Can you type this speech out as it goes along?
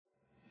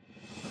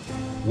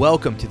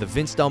Welcome to the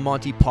Vince Del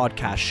Monte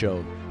podcast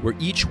show, where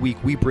each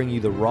week we bring you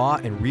the raw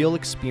and real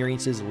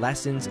experiences,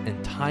 lessons,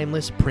 and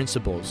timeless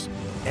principles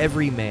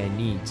every man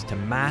needs to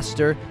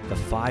master the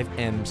 5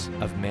 M's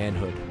of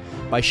manhood.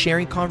 By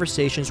sharing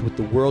conversations with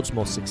the world's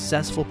most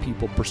successful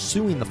people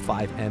pursuing the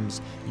 5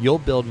 M's, you'll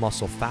build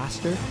muscle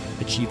faster,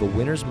 achieve a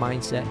winner's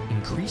mindset,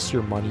 increase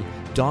your money,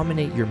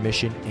 dominate your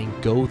mission,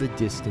 and go the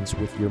distance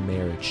with your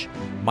marriage.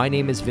 My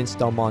name is Vince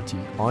Del Monte,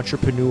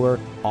 entrepreneur,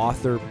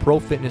 author,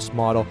 pro fitness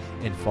model,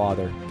 and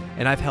father.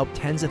 And I've helped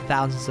tens of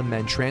thousands of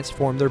men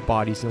transform their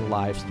bodies and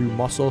lives through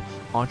muscle,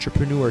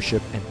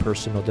 entrepreneurship, and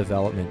personal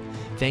development.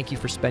 Thank you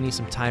for spending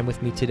some time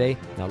with me today.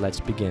 Now let's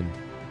begin.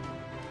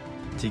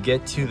 To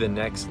get to the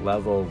next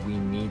level, we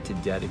need to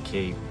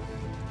dedicate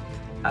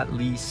at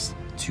least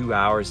 2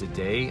 hours a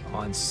day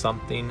on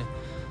some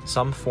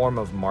form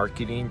of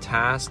marketing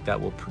task that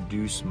will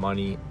produce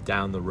money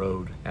down the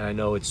road. And I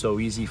know it's so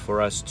easy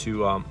for us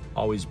to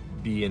always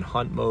be in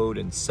hunt mode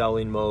and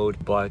selling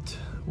mode, but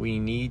we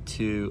need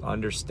to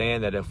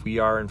understand that if we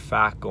are in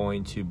fact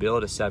going to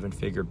build a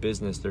 7-figure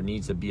business, there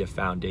needs to be a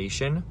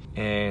foundation.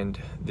 And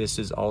this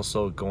is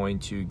also going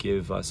to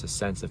give us a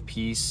sense of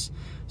peace,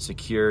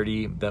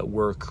 security, that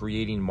we're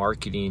creating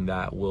marketing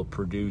that will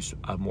produce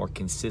a more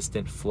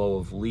consistent flow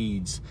of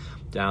leads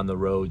down the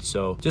road.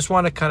 So just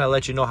want to kind of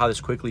let you know how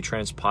this quickly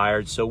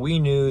transpired. So we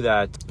knew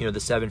that, the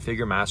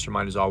 7-figure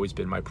mastermind has always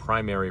been my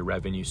primary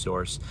revenue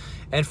source.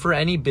 And for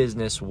any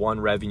business,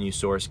 one revenue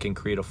source can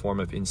create a form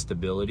of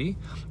instability,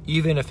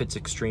 even if it's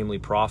extremely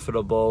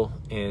profitable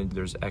and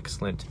there's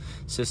excellent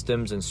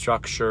systems and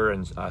structure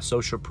and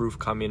social proof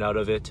coming out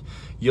of it.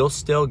 You'll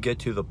still get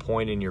to the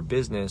point in your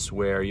business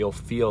where you'll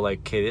feel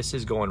like, okay, this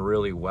is going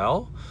really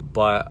well,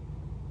 but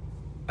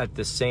at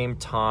the same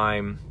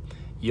time,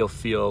 you'll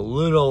feel a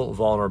little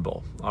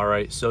vulnerable. All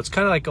right. So it's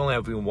kind of like only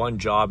having one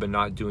job and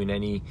not doing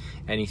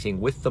anything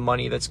with the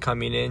money that's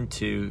coming in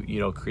to,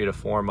 create a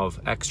form of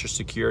extra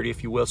security,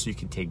 if you will, so you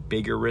can take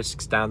bigger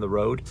risks down the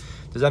road.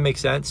 Does that make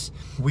sense?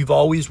 We've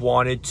always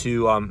wanted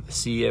to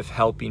see if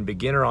helping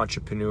beginner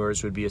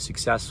entrepreneurs would be a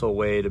successful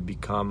way to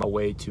become a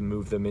way to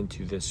move them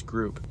into this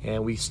group.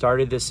 And we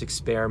started this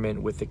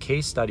experiment with the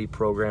case study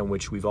program,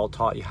 which we've all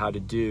taught you how to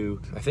do.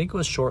 I think it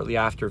was shortly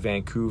after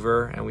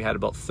Vancouver, and we had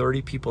about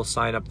 30 people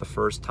sign up the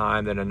first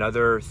time, then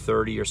another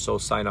 30 or so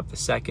sign up the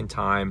second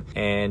time.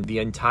 And the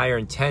entire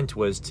intent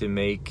was to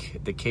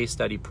make the case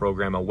study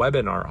program a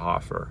webinar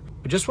offer.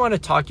 I just want to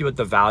talk to you about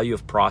the value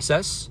of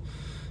process.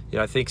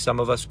 I think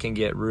some of us can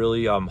get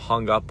really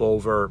hung up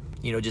over,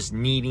 just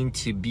needing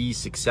to be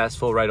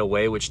successful right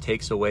away, which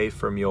takes away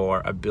from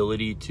your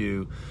ability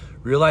to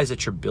realize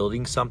that you're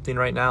building something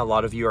right now. A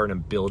lot of you are in a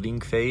building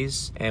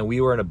phase, and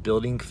we were in a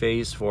building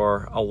phase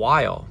for a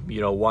while.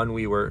 One,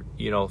 we were,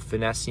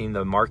 finessing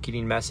the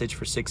marketing message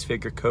for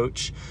 6-figure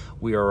coach.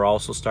 We are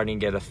also starting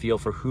to get a feel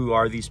for who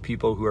are these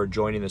people who are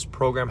joining this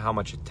program, how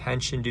much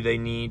attention do they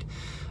need,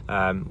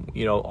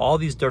 all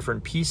these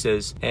different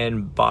pieces.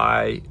 And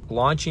by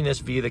launching this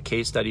via the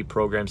case study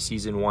program,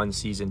 season 1,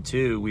 season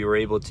 2, we were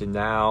able to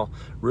now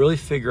really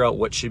figure out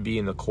what should be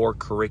in the core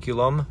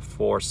curriculum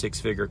for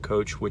 6-figure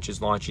coach, which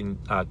is launching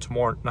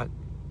tomorrow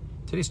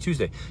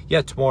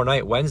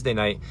night, Wednesday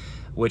night,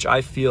 which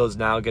I feel is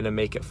now going to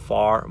make it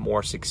far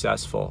more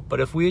successful. But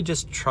if we had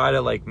just try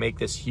to make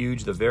this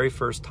huge the very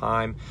first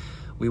time,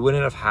 we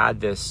wouldn't have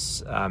had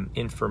this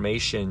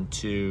information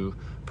to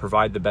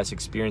provide the best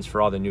experience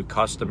for all the new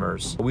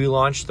customers. We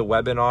launched the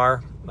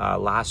webinar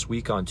last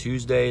week on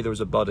Tuesday. There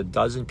was about a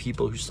dozen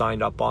people who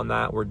signed up on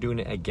that. We're doing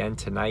it again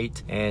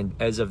tonight. And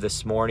as of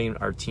this morning,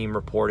 our team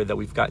reported that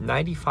we've got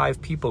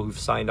 95 people who've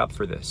signed up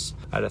for this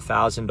at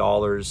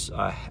 $1,000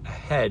 a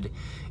head.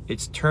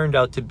 It's turned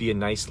out to be a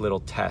nice little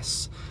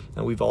test.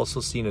 And we've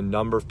also seen a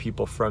number of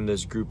people from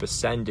this group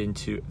ascend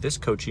into this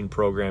coaching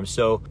program.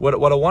 So what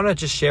I want to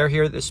just share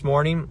here this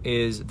morning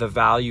is the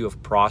value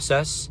of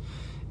process,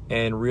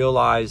 and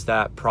realize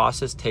that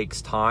process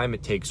takes time.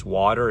 It takes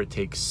water, it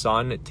takes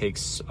sun, it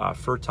takes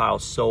fertile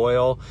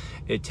soil,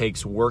 it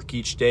takes work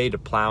each day to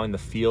plow in the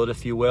field,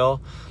 if you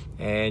will.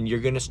 And you're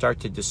going to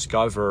start to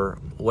discover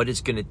what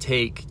it's going to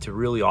take to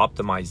really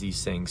optimize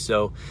these things.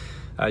 So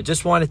I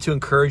just wanted to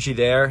encourage you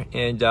there.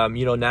 And,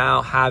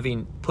 now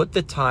having put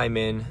the time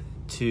in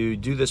to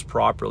do this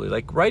properly,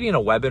 like writing a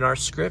webinar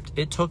script,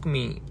 it took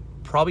me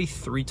probably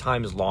 3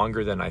 times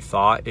longer than I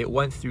thought. It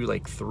went through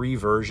 3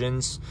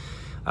 versions.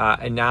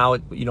 And now,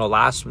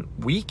 last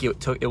week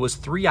it was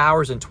 3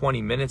 hours and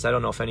 20 minutes. I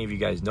don't know if any of you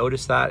guys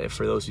noticed that. If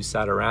for those who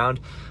sat around,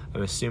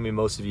 I'm assuming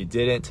most of you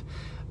didn't.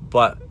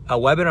 But a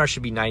webinar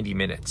should be 90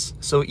 minutes.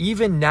 So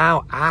even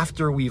now,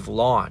 after we've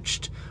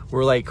launched,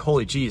 we're like,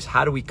 holy geez,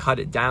 how do we cut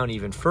it down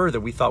even further?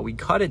 We thought we'd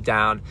cut it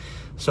down.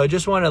 So I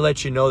just want to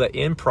let you know that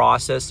in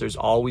process, there's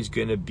always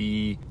going to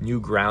be new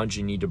ground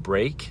you need to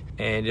break,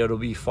 and it'll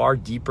be far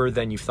deeper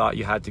than you thought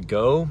you had to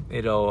go.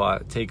 It'll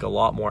take a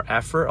lot more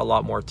effort, a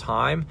lot more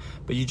time,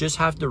 but you just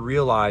have to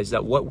realize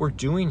that what we're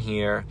doing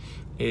here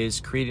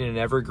is creating an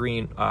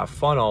evergreen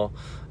funnel,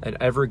 an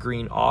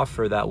evergreen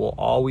offer that will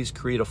always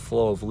create a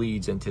flow of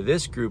leads into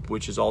this group,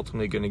 which is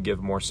ultimately going to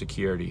give more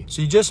security.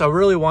 So I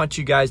really want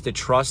you guys to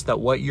trust that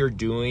what you're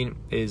doing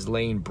is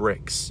laying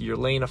bricks. You're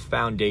laying a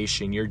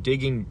foundation. You're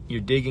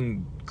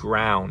digging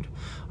ground,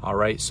 all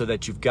right, so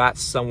that you've got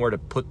somewhere to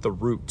put the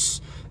roots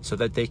so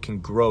that they can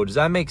grow. Does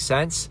that make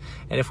sense?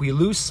 And if we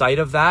lose sight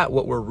of that,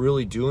 what we're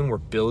really doing, we're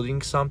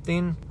building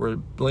something, we're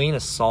laying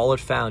a solid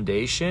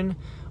foundation.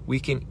 We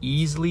can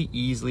easily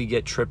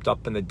get tripped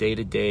up in the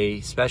day-to-day,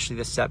 especially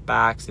the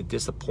setbacks, the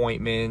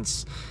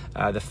disappointments,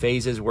 the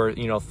phases where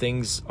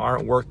things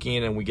aren't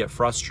working and we get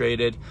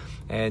frustrated.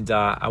 And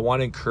I want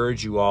to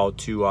encourage you all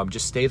to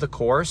just stay the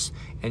course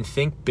and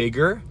think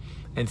bigger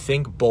and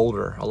think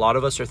bolder. A lot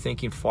of us are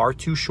thinking far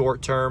too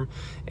short term,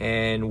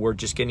 and we're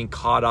just getting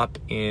caught up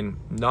in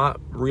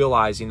not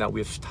realizing that we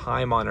have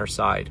time on our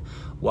side.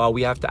 While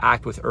we have to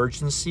act with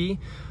urgency,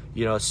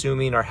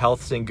 assuming our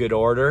health's in good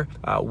order,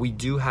 we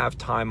do have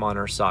time on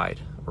our side,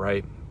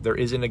 right? There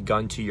isn't a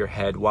gun to your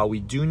head. While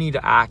we do need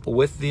to act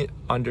with the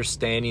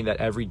understanding that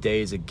every day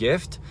is a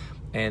gift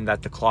and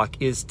that the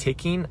clock is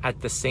ticking,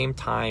 at the same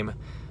time,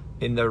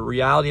 in the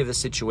reality of the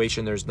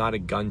situation, there's not a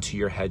gun to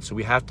your head. So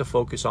we have to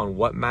focus on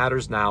what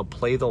matters now,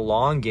 play the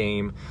long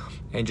game,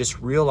 and just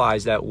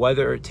realize that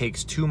whether it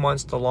takes 2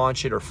 months to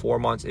launch it or 4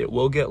 months, it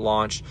will get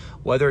launched.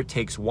 Whether it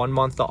takes 1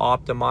 month to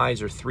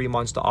optimize or 3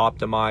 months to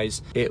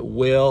optimize, it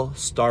will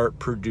start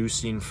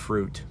producing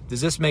fruit.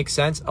 Does this make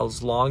sense?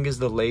 As long as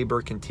the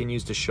labor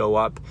continues to show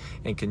up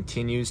and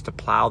continues to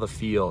plow the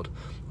field,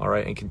 all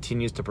right, and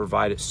continues to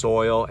provide it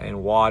soil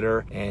and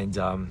water and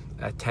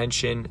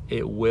attention,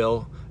 it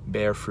will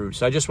bear fruit.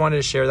 So I just wanted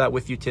to share that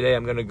with you today.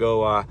 I'm going to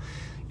go,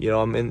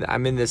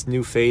 I'm in this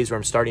new phase where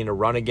I'm starting to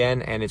run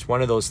again. And it's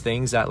one of those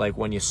things that, like,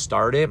 when you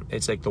start it,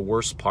 it's like the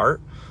worst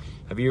part.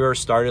 Have you ever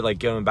started like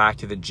going back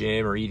to the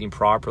gym or eating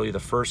properly? The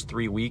first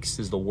 3 weeks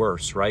is the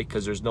worst, right?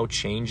 Because there's no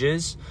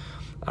changes,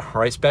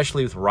 right?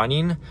 Especially with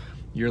running.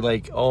 You're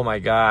like, oh my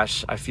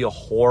gosh, I feel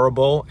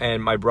horrible.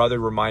 And my brother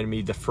reminded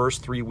me the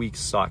first 3 weeks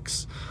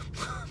sucks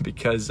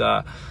because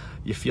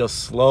you feel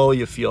slow,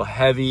 you feel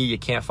heavy, you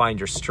can't find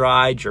your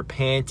stride, you're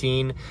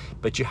panting,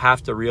 but you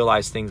have to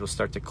realize things will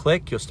start to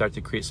click. You'll start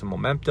to create some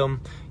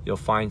momentum, you'll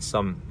find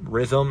some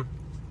rhythm,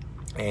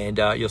 and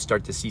you'll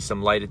start to see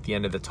some light at the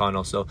end of the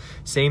tunnel. So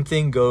same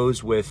thing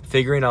goes with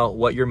figuring out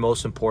what your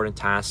most important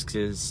task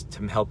is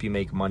to help you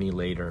make money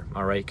later.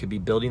 All right, could be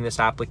building this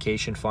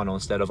application funnel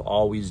instead of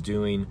always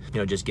doing,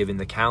 just giving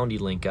the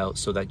Calendly link out,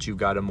 so that you've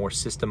got a more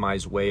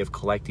systemized way of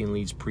collecting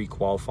leads,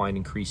 pre-qualifying,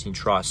 increasing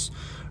trust.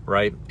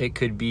 Right? It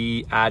could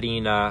be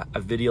adding a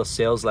video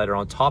sales letter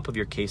on top of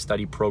your case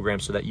study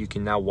program so that you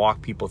can now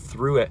walk people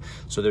through it,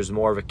 so there's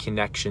more of a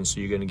connection, so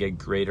you're going to get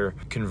greater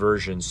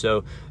conversion.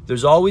 So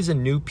there's always a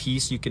new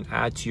piece you can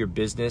add to your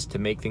business to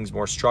make things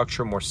more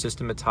structured, more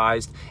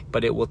systematized,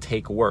 but it will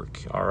take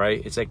work. All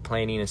right, it's like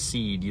planting a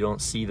seed. You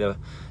don't see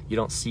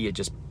it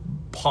just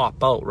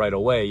pop out right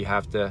away. You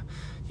have to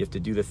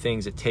do the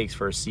things it takes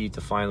for a seed to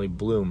finally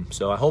bloom.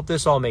 So I hope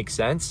this all makes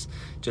sense.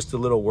 Just a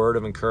little word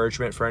of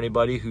encouragement for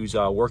anybody who's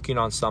working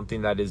on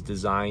something that is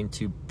designed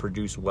to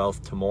produce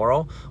wealth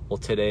tomorrow. Well,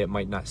 today it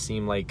might not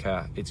seem like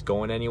it's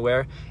going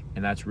anywhere,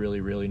 and that's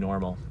really, really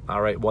normal.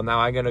 All right, well, now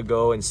I'm gonna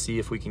go and see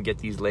if we can get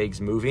these legs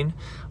moving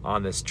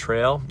on this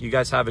trail. You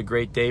guys have a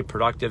great day,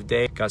 productive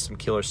day. Got some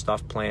killer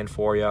stuff planned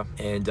for you,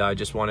 and I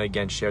just want to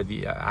again share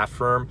the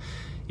affirm.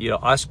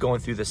 Us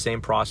going through the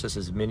same process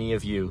as many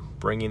of you,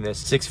 bringing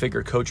this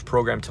 6-figure coach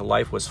program to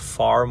life was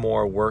far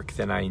more work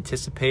than I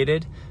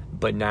anticipated,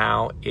 but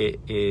now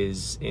it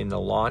is in the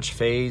launch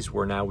phase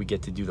where now we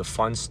get to do the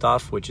fun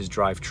stuff, which is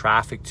drive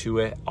traffic to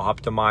it,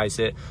 optimize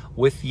it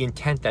with the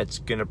intent that's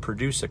going to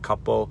produce a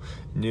couple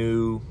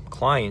new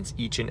clients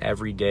each and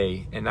every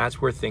day. And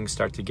that's where things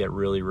start to get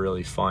really,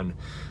 really fun.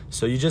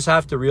 So you just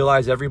have to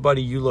realize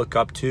everybody you look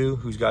up to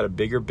who's got a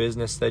bigger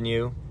business than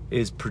you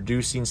is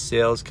producing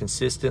sales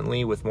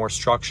consistently with more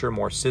structure,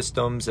 more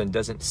systems, and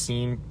doesn't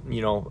seem,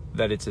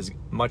 that it's as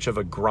much of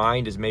a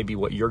grind as maybe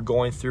what you're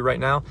going through right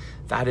now.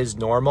 That is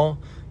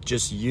normal.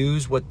 Just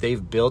use what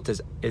they've built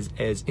as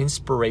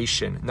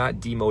inspiration, not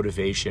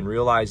demotivation.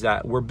 Realize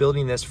that we're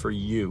building this for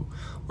you.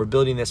 We're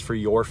building this for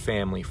your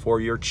family,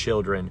 for your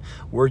children.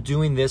 We're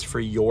doing this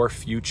for your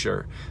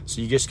future.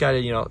 So you just got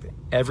to,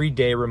 every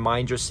day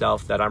remind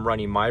yourself that I'm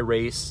running my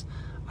race.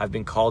 I've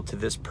been called to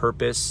this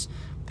purpose.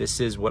 This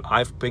is what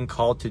I've been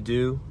called to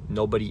do,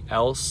 nobody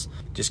else.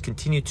 Just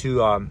continue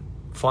to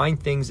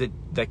find things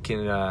that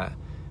can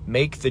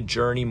make the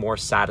journey more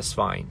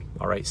satisfying,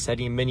 all right?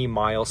 Setting mini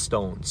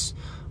milestones,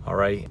 all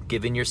right?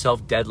 Giving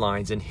yourself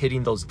deadlines and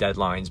hitting those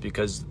deadlines,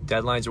 because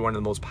deadlines are one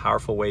of the most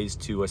powerful ways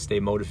to stay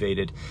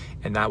motivated,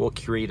 and that will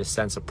create a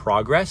sense of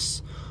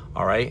progress,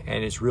 all right?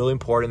 And it's really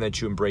important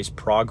that you embrace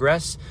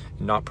progress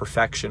and not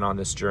perfection on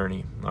this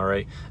journey, all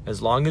right?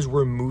 As long as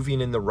we're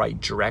moving in the right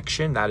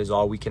direction, that is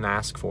all we can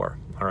ask for,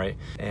 all right?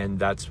 And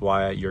that's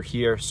why you're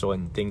here. So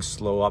when things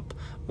slow up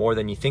more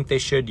than you think they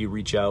should, you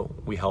reach out,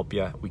 we help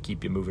you, we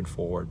keep you moving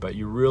forward. But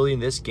you really, in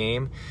this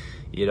game,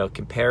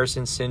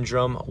 comparison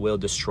syndrome will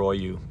destroy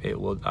you. It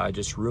will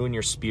just ruin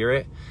your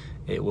spirit.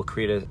 It will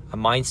create a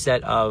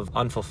mindset of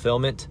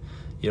unfulfillment.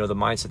 The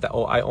mindset that,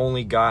 I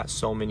only got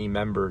so many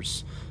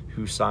members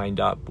who signed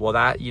up. Well,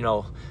 that,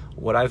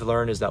 what I've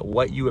learned is that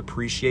what you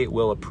appreciate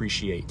will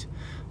appreciate.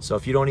 So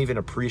if you don't even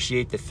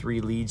appreciate the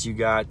 3 leads you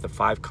got, the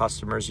 5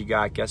 customers you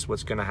got, guess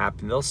what's going to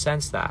happen? They'll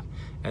sense that,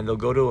 and they'll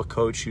go to a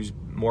coach who's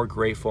more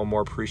grateful,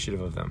 more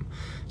appreciative of them.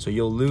 So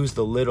you'll lose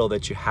the little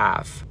that you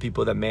have.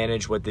 People that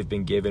manage what they've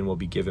been given will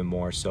be given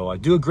more. So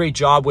do a great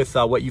job with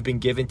what you've been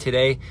given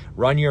today.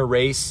 Run your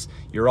race.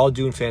 You're all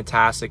doing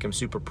fantastic. I'm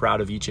super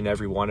proud of each and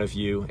every one of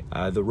you.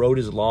 The road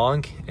is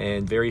long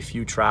and very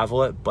few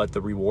travel it, but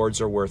the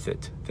rewards are worth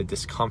it. The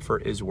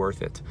discomfort is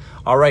worth it.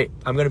 All right,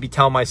 I'm going to be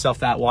telling myself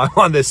that while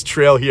I'm on this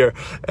trail here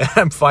and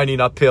I'm finding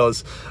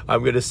uphills.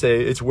 I'm going to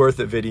say it's worth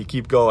it, Vinny.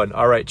 Keep going.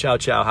 All right, ciao,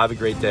 ciao. Have a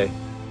great day.